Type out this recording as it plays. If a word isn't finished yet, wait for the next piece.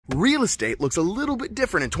Real estate looks a little bit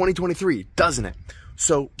different in 2023, doesn't it?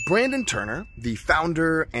 So Brandon Turner, the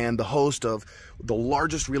founder and the host of the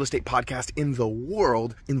largest real estate podcast in the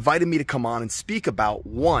world, invited me to come on and speak about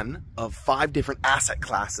one of 5 different asset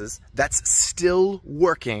classes that's still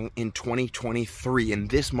working in 2023 in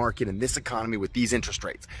this market, in this economy with these interest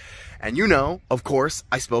rates. And you know, of course,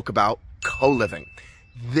 I spoke about co-living.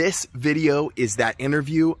 This video is that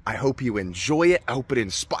interview. I hope you enjoy it. I hope it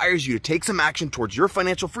inspires you to take some action towards your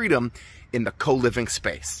financial freedom in the co-living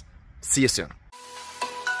space. See you soon.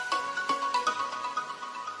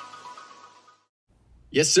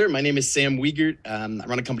 Yes, sir. My name is Sam Wegert. I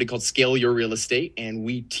run a company called Scale Your Real Estate, and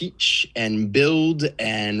we teach and build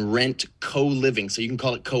and rent co-living. So you can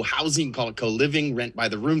call it co-housing, you can call it co-living, rent by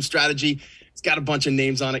the room strategy. It's got a bunch of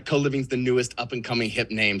names on it. Co-living is the newest up-and-coming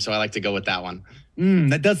hip name, so I like to go with that one.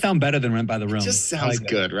 That does sound better than rent by the room. It just sounds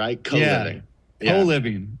good, right? Co-living. Yeah.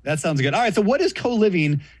 Co-living. That sounds good. All right. So what is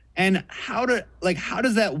co-living, and why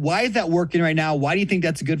is that working right now? Why do you think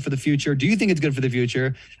that's good for the future? Do you think it's good for the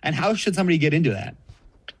future? And how should somebody get into that?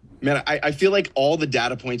 Man, I feel like all the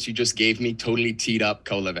data points you just gave me totally teed up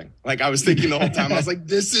co-living. Like I was thinking the whole time, I was like,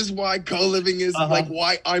 this is why co-living is like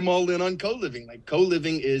why I'm all in on co-living. Like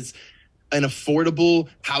co-living is an affordable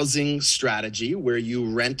housing strategy where you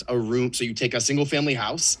rent a room. So you take a single family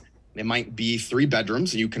house, it might be 3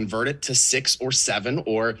 bedrooms, and you convert it to 6 or 7,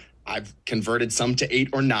 or I've converted some to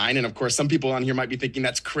 8 or 9. And of course, some people on here might be thinking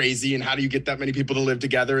that's crazy. And how do you get that many people to live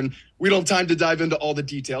together? And we don't have time to dive into all the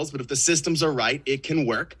details, but if the systems are right, it can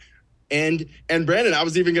work. And Brandon, I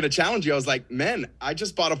was even going to challenge you. I was like, man, I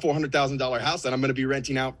just bought a $400,000 house and I'm going to be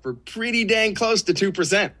renting out for pretty dang close to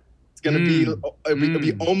 2%. It's going to it'll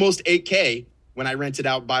be almost 8K when I rent it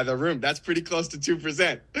out by the room. That's pretty close to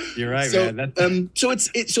 2%. You're right, man. So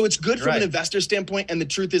it's good from an investor standpoint. And the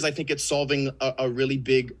truth is, I think it's solving a really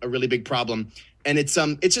big problem. And it's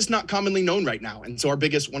just not commonly known right now. And so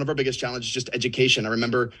one of our biggest challenges is just education. I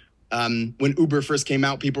remember when Uber first came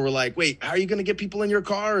out, people were like, wait, how are you going to get people in your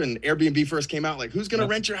car? And Airbnb first came out, like, who's going to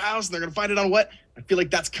rent your house? And they're going to find it on what? I feel like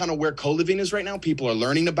that's kind of where co-living is right now. People are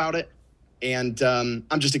learning about it. And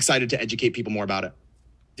I'm just excited to educate people more about it.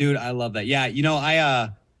 Dude, I love that. Yeah, you know, I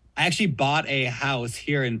actually bought a house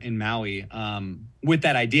here in Maui with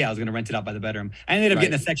that idea. I was going to rent it out by the bedroom. I ended up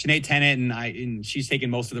getting a Section 8 tenant, and she's taking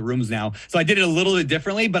most of the rooms now. So I did it a little bit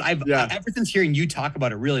differently, but ever since hearing you talk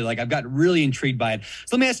about it, really, like, I've got really intrigued by it.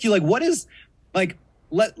 So let me ask you, like, what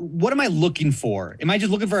am I looking for? Am I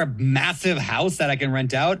just looking for a massive house that I can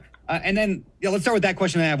rent out? And then let's start with that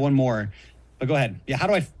question. And I have one more, but go ahead. Yeah, how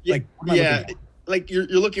do I like you're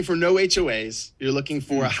looking for no HOAs. You're looking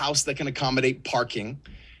for a house that can accommodate parking,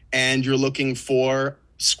 and you're looking for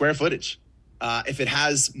square footage. If it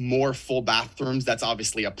has more full bathrooms, that's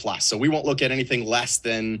obviously a plus. So we won't look at anything less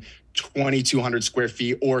than 2,200 square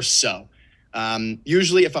feet or so.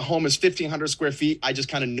 Usually if a home is 1,500 square feet, I just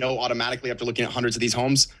kind of know automatically after looking at hundreds of these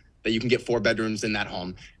homes that you can get 4 bedrooms in that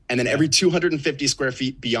home. And then every 250 square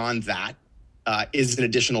feet beyond that is an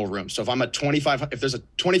additional room. So if there's a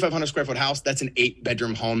 2,500 square foot house, that's an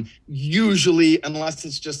 8-bedroom home. Usually, unless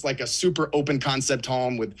it's just like a super open concept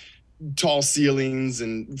home with tall ceilings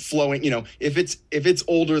and flowing, if it's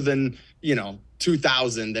older than,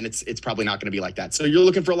 2000, then it's probably not going to be like that. So you're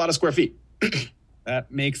looking for a lot of square feet.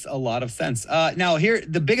 That makes a lot of sense. Now here,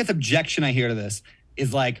 the biggest objection I hear to this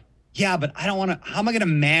is like, yeah, but I don't want to, how am I going to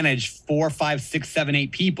manage 4, 5, 6, 7,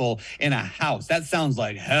 8 people in a house? That sounds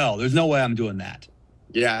like hell. There's no way I'm doing that.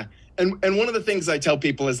 Yeah. And one of the things I tell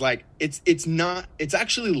people is like, it's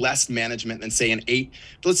actually less management than say an 8.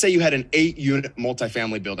 Let's say you had an 8-unit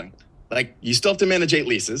multifamily building. Like, you still have to manage 8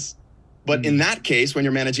 leases. But in that case, when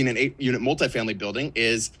you're managing an 8-unit multifamily building,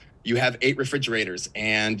 is you have 8 refrigerators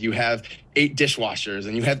and you have 8 dishwashers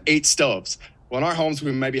and you have 8 stoves. Well, in our homes,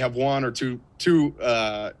 we maybe have 1 or 2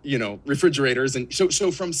 refrigerators. And so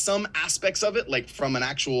from some aspects of it, like from an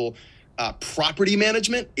actual property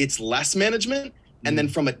management, it's less management. And then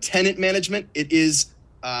from a tenant management, it is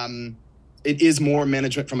more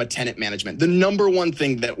management from a tenant management. The number one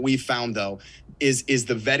thing that we found, though, is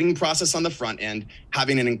the vetting process on the front end,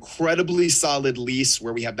 having an incredibly solid lease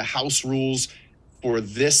where we have the house rules for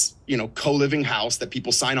this, co-living house that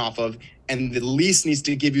people sign off of. And the lease needs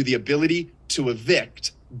to give you the ability to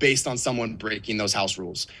evict based on someone breaking those house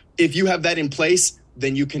rules. If you have that in place,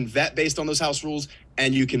 then you can vet based on those house rules,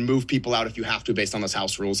 and you can move people out if you have to based on those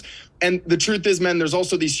house rules. And the truth is, man, there's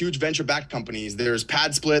also these huge venture-backed companies. There's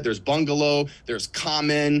Pad Split, there's Bungalow, there's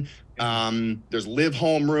Common, there's Live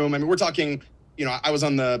Home Room. I mean, we're talking, I was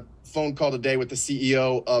on the phone call today with the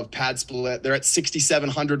CEO of Pad Split. They're at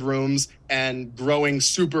 6,700 rooms and growing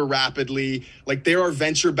super rapidly. Like, there are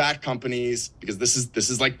venture-backed companies, because this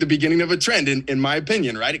is like the beginning of a trend, in my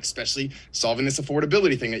opinion, right? Especially solving this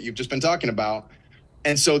affordability thing that you've just been talking about.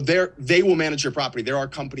 And so they will manage your property. There are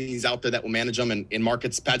companies out there that will manage them in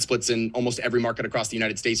markets. Pad Split's in almost every market across the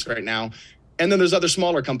United States right now. And then there's other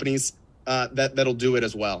smaller companies that'll do it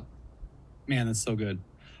as well. Man, that's so good.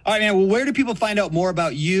 All right, man. Well, where do people find out more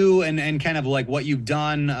about you and kind of like what you've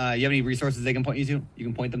done? You have any resources they can point you to? You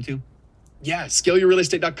can point them to? Yeah,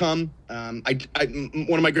 scaleyourrealestate.com.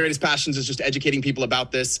 One of my greatest passions is just educating people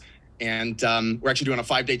about this. And we're actually doing a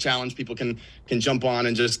 5-day challenge. People can jump on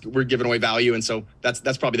and we're giving away value. And so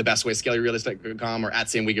that's probably the best way, scaleyourrealestate.com or at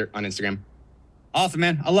Sam Wegert on Instagram. Awesome,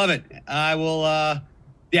 man. I love it. I will,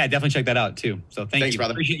 definitely check that out too. So thanks,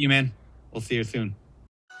 brother. Appreciate you, man. We'll see you soon.